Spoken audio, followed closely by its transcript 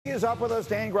He is up with us.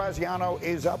 Dan Graziano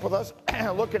is up with us.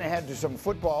 Looking ahead to some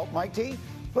football. Mike T,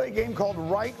 play a game called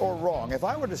Right or Wrong. If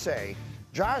I were to say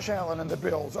Josh Allen and the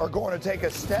Bills are going to take a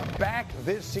step back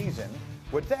this season,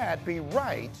 would that be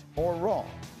right or wrong?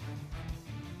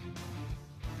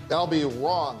 That'll be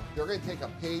wrong. They're going to take a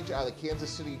page out of the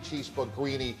Kansas City Chiefs book,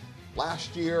 Greeny.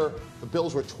 Last year, the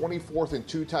Bills were 24th in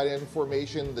two tight end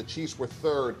formation. The Chiefs were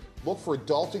third. Look for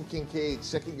Dalton Kincaid,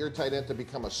 second-year tight end, to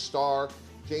become a star.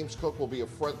 James Cook will be a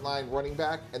frontline running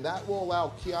back, and that will allow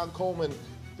Keon Coleman,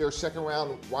 their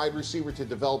second-round wide receiver, to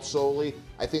develop solely.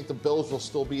 I think the Bills will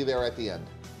still be there at the end.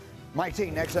 Mike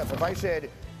T, next up, if I said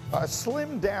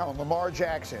slim down Lamar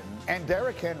Jackson and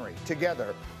Derrick Henry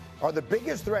together are the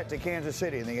biggest threat to Kansas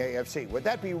City in the AFC, would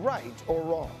that be right or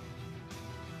wrong?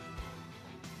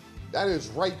 That is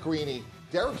right, Greeny.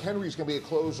 Derrick Henry's going to be a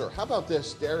closer. How about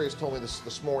this? Darius told me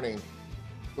this morning.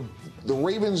 The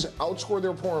Ravens outscored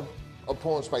their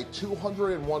opponents by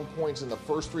 201 points in the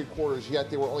first three quarters, yet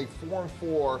they were only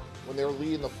 4-4 when they were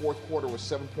leading the fourth quarter with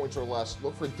 7 points or less.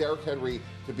 Look for Derrick Henry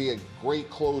to be a great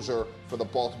closer for the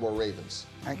Baltimore Ravens.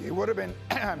 Thank you. It would have been,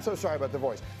 I'm so sorry about the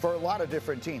voice, for a lot of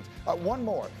different teams. One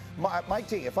more. Mike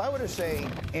T, if I were to say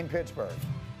in Pittsburgh,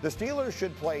 the Steelers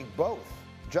should play both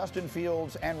Justin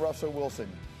Fields and Russell Wilson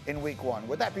in week one,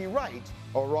 would that be right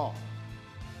or wrong?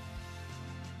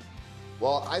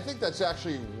 Well, I think that's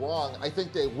actually wrong. I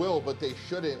think they will, but they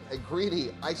shouldn't. And Greedy,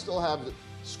 I still have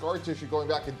scar tissue going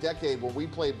back a decade when we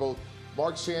played both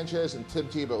Mark Sanchez and Tim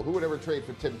Tebow. Who would ever trade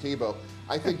for Tim Tebow?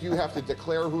 I think you have to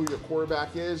declare who your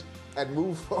quarterback is and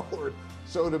move forward.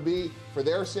 So to me, for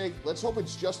their sake, let's hope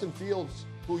it's Justin Fields,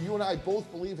 who you and I both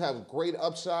believe have great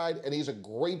upside, and he's a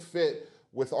great fit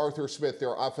with Arthur Smith,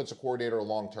 their offensive coordinator,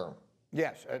 long term.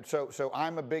 Yes, so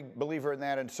I'm a big believer in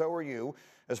that, and so are you.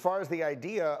 As far as the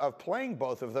idea of playing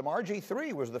both of them,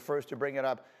 RG3 was the first to bring it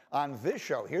up on this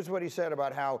show. Here's what he said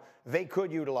about how they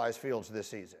could utilize Fields this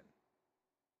season.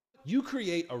 You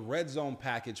create a red zone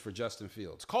package for Justin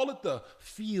Fields. Call it the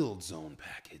field zone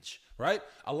package, right?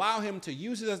 Allow him to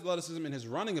use his athleticism and his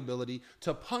running ability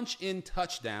to punch in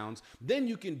touchdowns. Then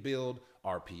you can build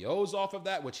RPOs off of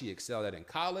that, which he excelled at in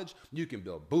college. You can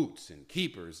build boots and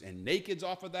keepers and nakeds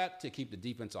off of that to keep the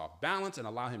defense off balance and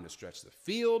allow him to stretch the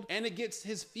field. And it gets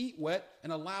his feet wet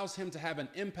and allows him to have an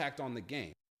impact on the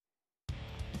game.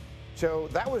 So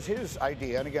that was his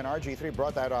idea. And again, RG3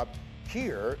 brought that up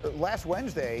here. Last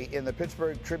Wednesday in the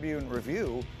Pittsburgh Tribune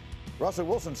Review, Russell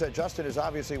Wilson said Justin is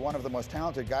obviously one of the most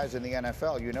talented guys in the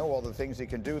NFL. You know all the things he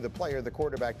can do, the player, the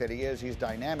quarterback that he is. He's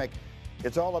dynamic.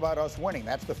 It's all about us winning.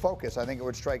 That's the focus. I think it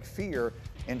would strike fear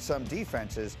in some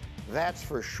defenses. That's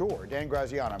for sure. Dan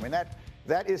Graziano. I mean,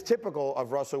 that is typical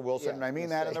of Russell Wilson. Yeah, and I mean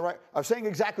that in the right, of saying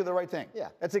exactly the right thing. Yeah.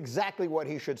 That's exactly what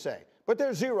he should say. But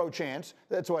there's zero chance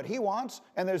that's what he wants,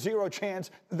 and there's zero chance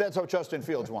that's what Justin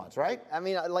Fields wants, right? I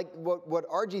mean, like what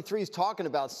RG3 is talking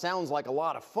about sounds like a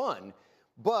lot of fun,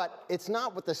 but it's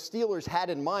not what the Steelers had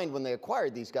in mind when they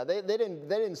acquired these guys. They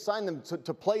didn't sign them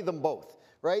to play them both,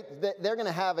 right? They're going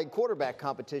to have a quarterback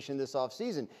competition this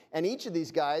offseason, and each of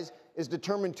these guys is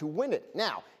determined to win it.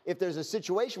 Now, if there's a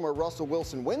situation where Russell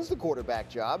Wilson wins the quarterback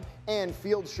job and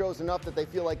Fields shows enough that they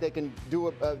feel like they can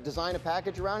design a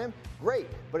package around him, great.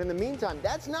 But in the meantime,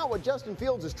 that's not what Justin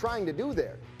Fields is trying to do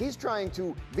there. He's trying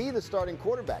to be the starting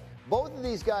quarterback. Both of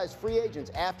these guys, free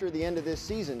agents after the end of this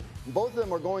season, both of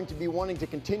them are going to be wanting to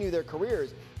continue their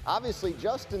careers. Obviously,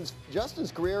 Justin's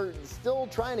career is still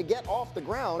trying to get off the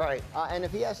ground. Right. And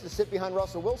if he has to sit behind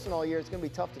Russell Wilson all year, it's going to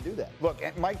be tough to do that. Look,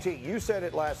 Mike T, you said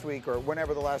it last week or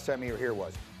whenever the last time you were here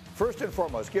was. First and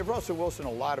foremost, give Russell Wilson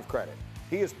a lot of credit.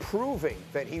 He is proving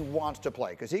that he wants to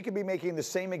play because he could be making the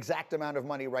same exact amount of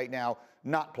money right now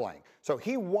not playing. So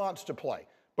he wants to play.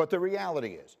 But the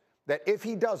reality is that if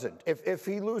he doesn't, if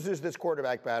he loses this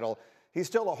quarterback battle, he's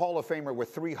still a Hall of Famer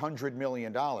with $300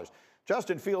 million.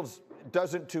 Justin Fields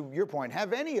doesn't, to your point,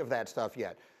 have any of that stuff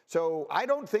yet. So I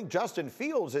don't think Justin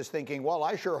Fields is thinking, well,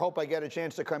 I sure hope I get a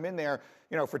chance to come in there,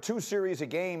 for 2 series a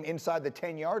game inside the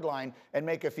 10-yard line and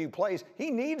make a few plays.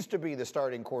 He needs to be the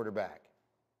starting quarterback.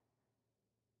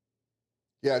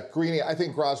 Yeah, Greeny, I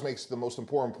think Graz makes the most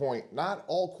important point. Not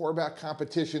all quarterback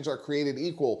competitions are created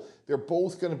equal. They're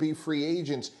both going to be free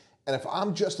agents. And if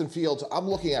I'm Justin Fields, I'm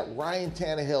looking at Ryan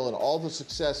Tannehill and all the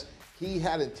success he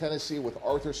had in Tennessee with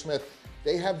Arthur Smith.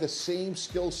 They have the same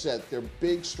skill set. They're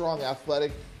big, strong,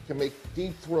 athletic, can make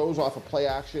deep throws off of play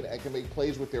action, and can make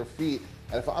plays with their feet.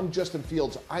 And if I'm Justin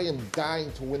Fields, I am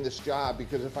dying to win this job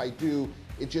because if I do,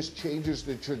 it just changes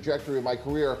the trajectory of my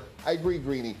career. I agree,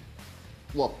 Greeny.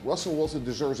 Look, Russell Wilson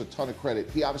deserves a ton of credit.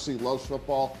 He obviously loves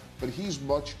football, but he's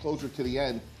much closer to the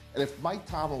end. And if Mike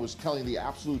Tomlin was telling the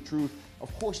absolute truth,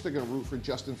 of course they're going to root for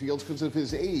Justin Fields because of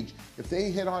his age. If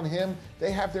they hit on him,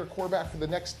 they have their quarterback for the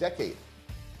next decade.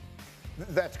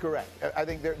 That's correct. I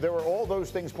think there are all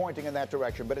those things pointing in that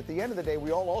direction. But at the end of the day,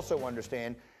 we all also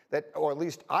understand that, or at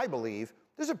least I believe,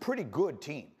 this is a pretty good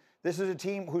team. This is a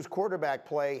team whose quarterback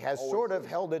play has sort of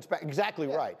held its back. Exactly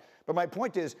right. But my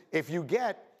point is, if you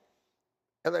get,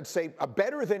 let's say, a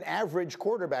better than average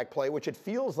quarterback play, which it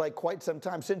feels like quite some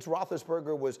time since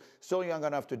Roethlisberger was still young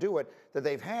enough to do it, that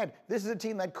they've had, this is a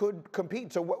team that could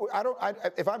compete. So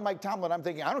if I'm Mike Tomlin, I'm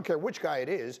thinking, I don't care which guy it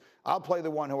is, I'll play the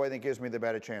one who I think gives me the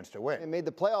better chance to win. They made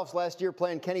the playoffs last year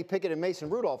playing Kenny Pickett and Mason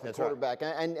Rudolph at quarterback.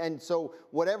 Right. And so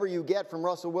whatever you get from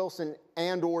Russell Wilson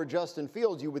and or Justin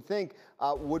Fields, you would think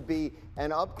would be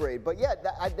an upgrade. But yeah,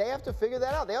 they have to figure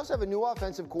that out. They also have a new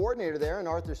offensive coordinator there in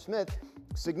Arthur Smith.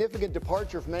 Significant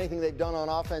departure from anything they've done on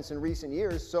offense in recent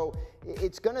years. So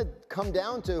it's going to come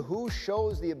down to who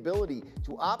shows the ability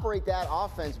to operate that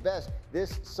offense best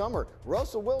this summer.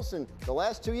 Russell Wilson, the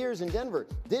last 2 years in Denver,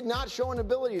 did not show an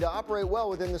ability to operate well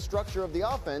within the structure of the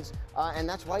offense, and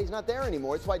that's why he's not there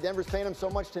anymore. It's why Denver's paying him so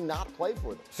much to not play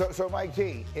for them. So Mike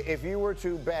T, if you were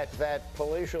to bet that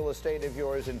palatial estate of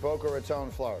yours in Boca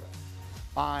Raton, Florida,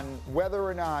 on whether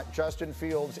or not Justin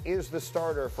Fields is the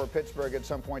starter for Pittsburgh at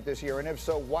some point this year, and if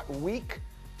so, what week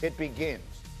it begins,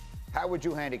 how would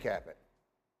you handicap it?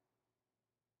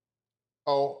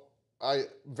 Oh, I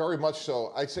very much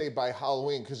so. I'd say by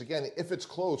Halloween, because again, if it's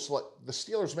close, the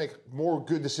Steelers make more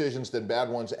good decisions than bad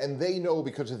ones, and they know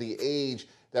because of the age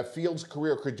that Fields'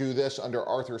 career could do this under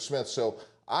Arthur Smith. So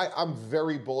I'm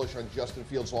very bullish on Justin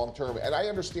Fields long term, and I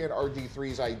understand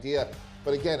RG3's idea.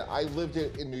 But again, I lived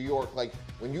it in New York. Like,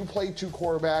 when you play two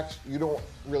quarterbacks, you don't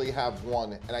really have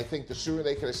one. And I think the sooner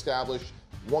they can establish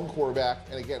one quarterback,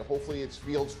 and again, hopefully it's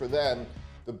Fields for them,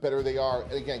 the better they are.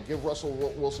 And again, give Russell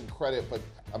Wilson credit, but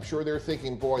I'm sure they're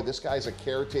thinking, boy, this guy's a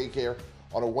caretaker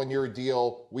on a one-year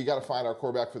deal. We got to find our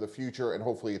quarterback for the future, and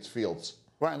hopefully it's Fields.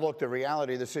 Right, and look, the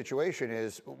reality of the situation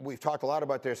is we've talked a lot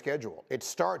about their schedule. It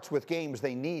starts with games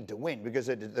they need to win because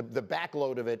the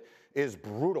backload of it is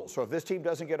brutal. So if this team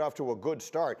doesn't get off to a good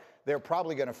start, they're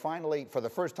probably going to finally, for the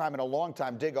first time in a long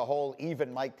time, dig a hole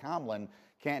even Mike Tomlin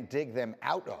can't dig them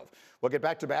out of. We'll get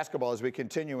back to basketball as we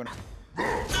continue.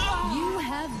 You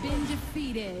have been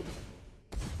defeated.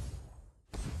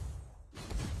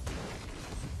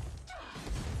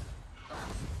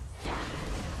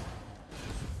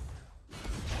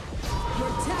 Your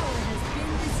tower has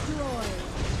been destroyed.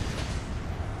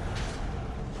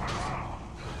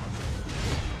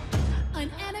 An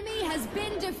enemy has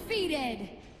been defeated.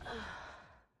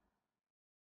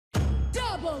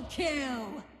 Double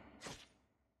kill.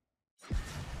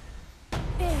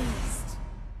 Aced.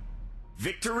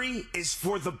 Victory is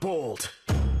for the bold.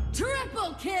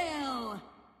 Triple kill.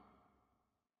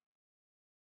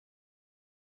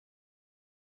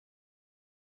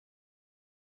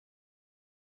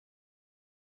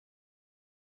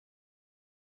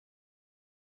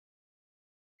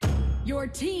 Your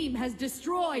team has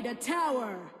destroyed a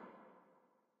tower.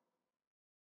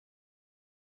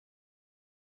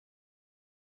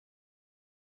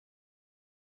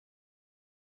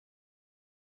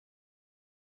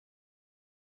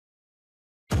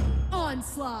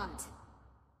 Onslaught.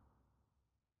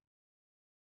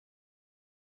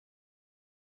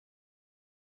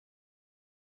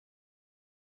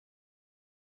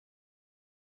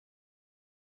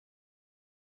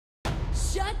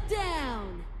 Shut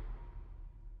down.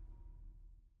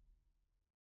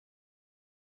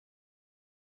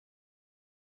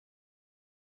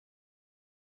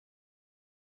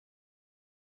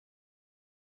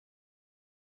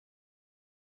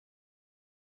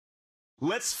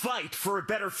 Let's fight for a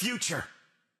better future.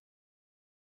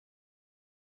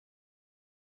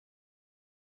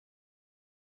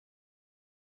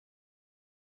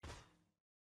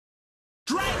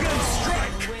 Dragon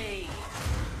Strike!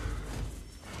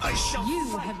 I shall You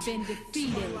fight have been to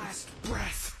defeated. my last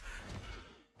breath.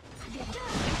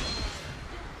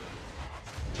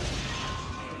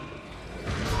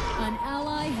 An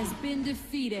ally has been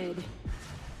defeated.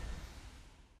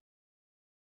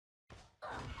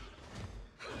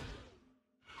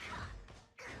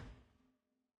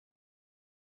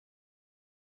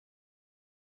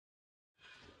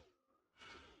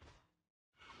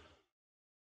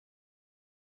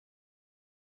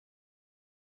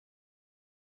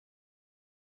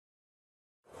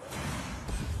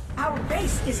 Our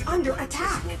base is under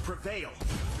attack. Will prevail.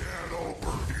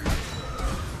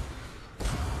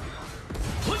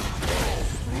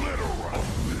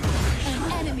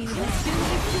 An enemy has been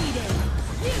defeated.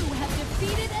 You have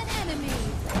defeated an enemy.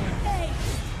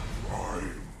 Ace.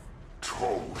 I'm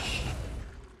toast.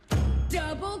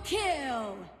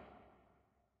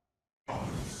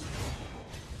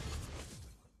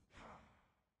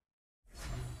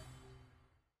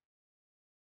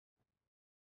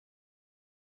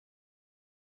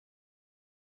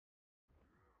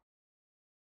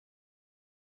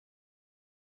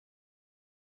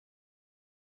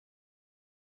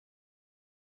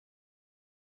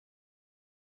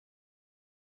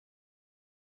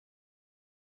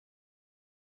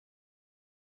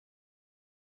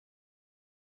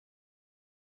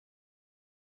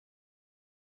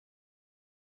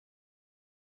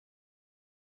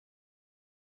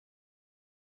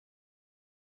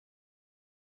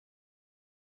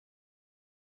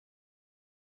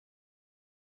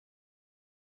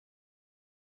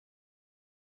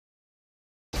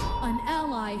 An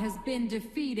ally has been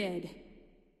defeated.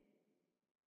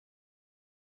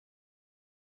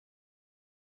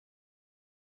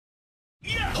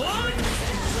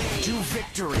 To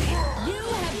victory. You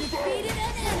have defeated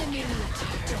an enemy.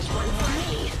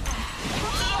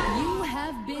 You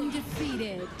have been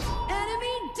defeated.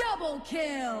 Enemy double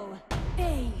kill.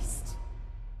 Aced.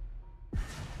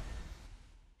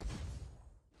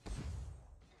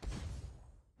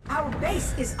 Our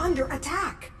base is under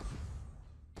attack.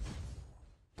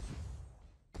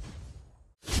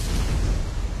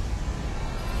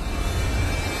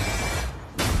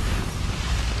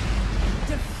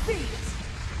 Defeat.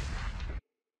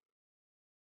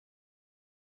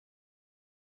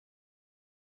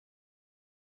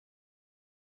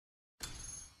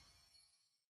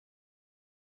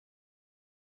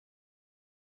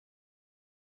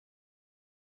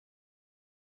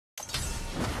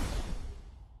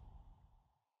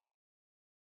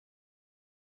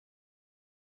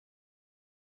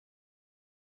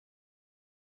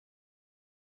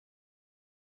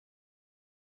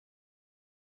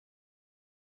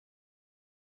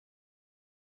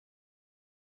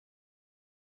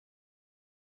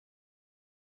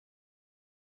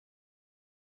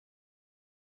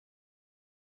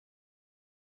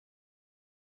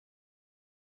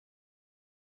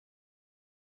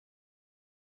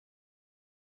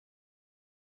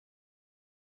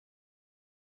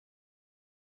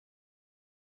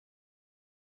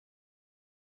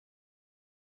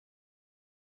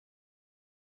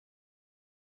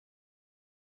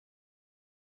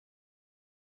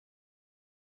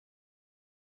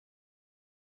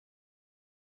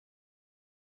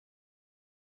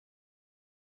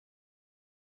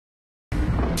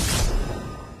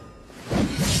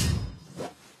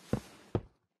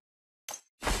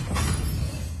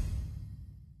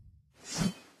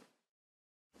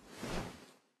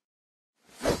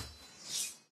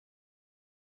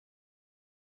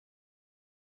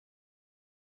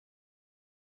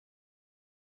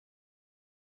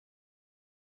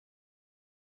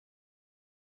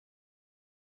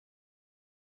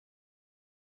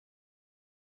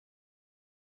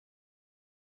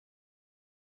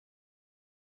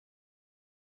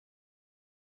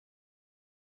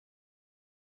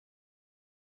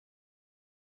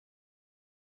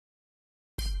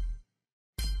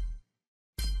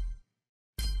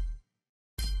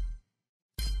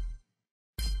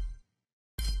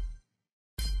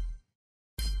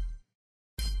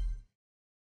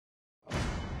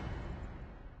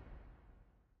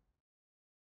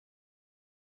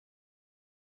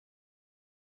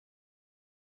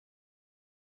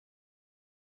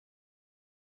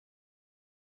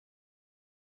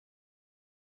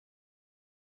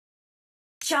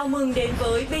 Chào mừng đến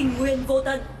với Bình Nguyên Vô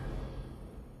Tận.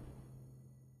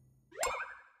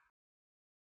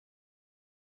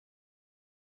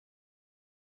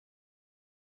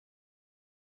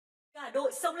 Cả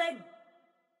đội xông lên.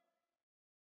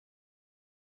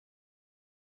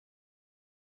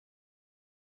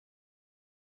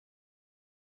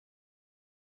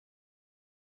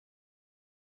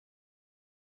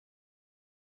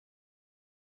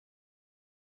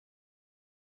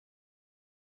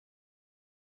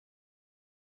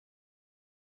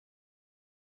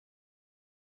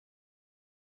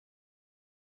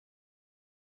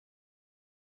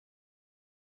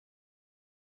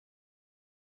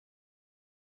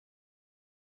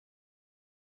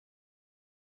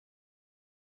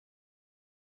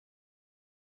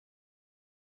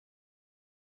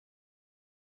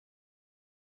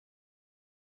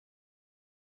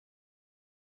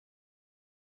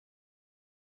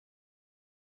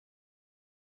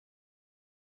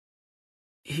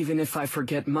 Even if I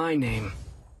forget my name,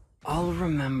 I'll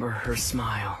remember her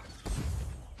smile.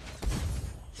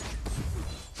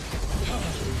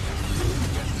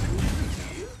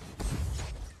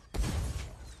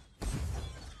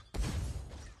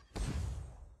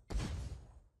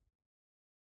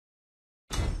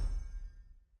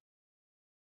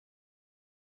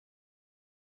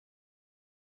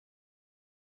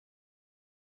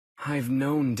 I've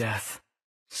known death,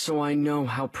 so I know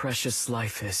how precious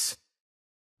life is.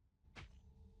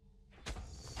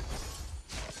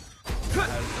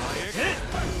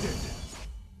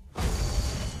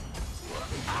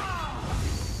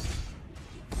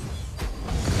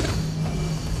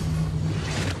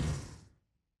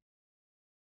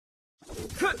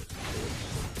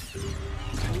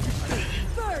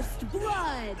 First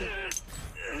blood.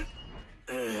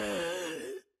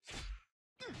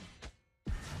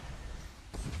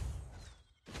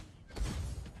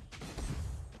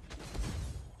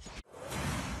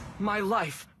 My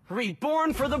life,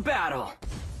 reborn for the battle!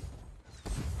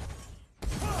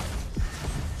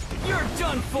 You're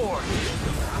done for!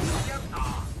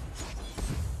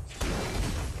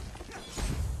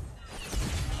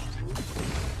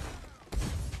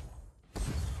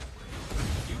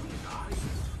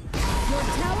 Your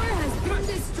tower has been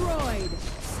destroyed.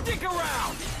 Stick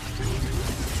around!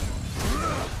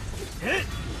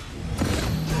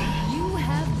 You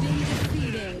have been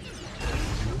defeated.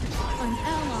 An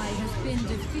ally has been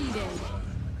defeated.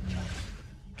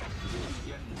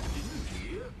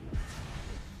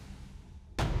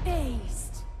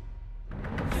 Aced.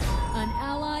 An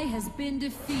ally has been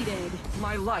defeated.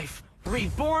 My life,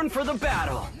 reborn for the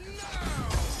battle!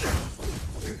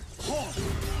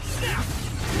 Snap!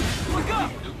 Look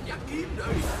up!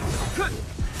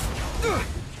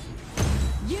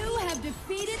 You have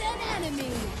defeated an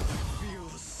enemy.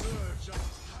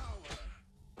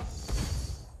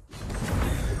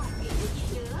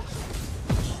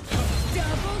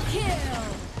 Double kill.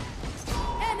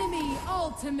 Enemy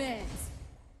ultimate.